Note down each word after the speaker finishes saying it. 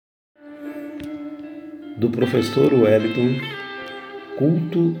do Professor Wellington,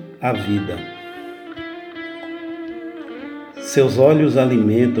 Culto à vida. Seus olhos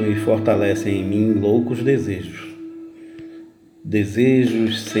alimentam e fortalecem em mim loucos desejos.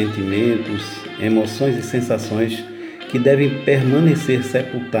 Desejos, sentimentos, emoções e sensações que devem permanecer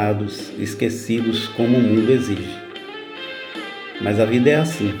sepultados, esquecidos como o mundo exige. Mas a vida é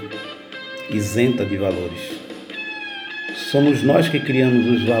assim, isenta de valores. Somos nós que criamos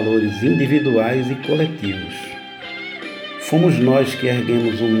os valores individuais e coletivos. Fomos nós que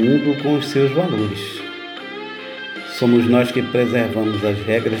erguemos o mundo com os seus valores. Somos nós que preservamos as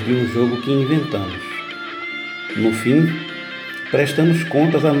regras de um jogo que inventamos. No fim, prestamos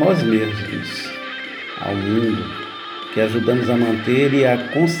contas a nós mesmos, ao mundo que ajudamos a manter e à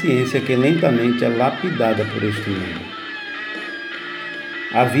consciência que lentamente é lapidada por este mundo.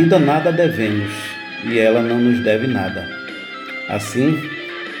 À vida nada devemos e ela não nos deve nada. Assim,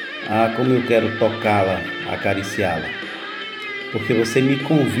 como eu quero tocá-la, acariciá-la, porque você me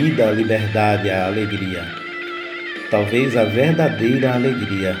convida à liberdade, à alegria, talvez a verdadeira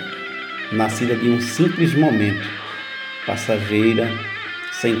alegria, nascida de um simples momento, passageira,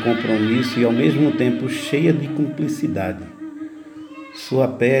 sem compromisso e ao mesmo tempo cheia de cumplicidade. Sua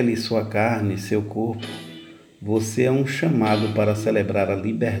pele, sua carne, seu corpo, você é um chamado para celebrar a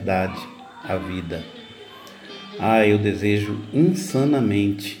liberdade, a vida. Eu desejo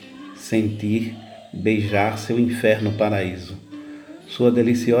insanamente sentir, beijar seu inferno paraíso, sua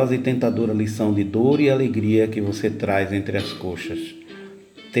deliciosa e tentadora lição de dor e alegria que você traz entre as coxas.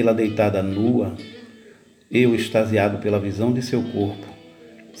 Tê-la deitada nua, eu extasiado pela visão de seu corpo,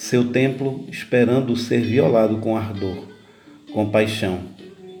 seu templo esperando ser violado com ardor, com paixão,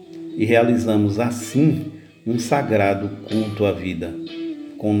 e realizamos assim um sagrado culto à vida,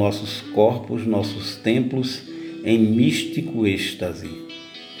 com nossos corpos, nossos templos em místico êxtase.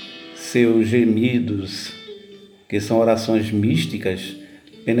 Seus gemidos, que são orações místicas,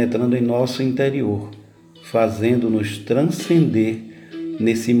 penetrando em nosso interior, fazendo-nos transcender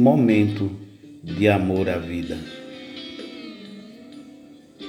nesse momento de amor à vida.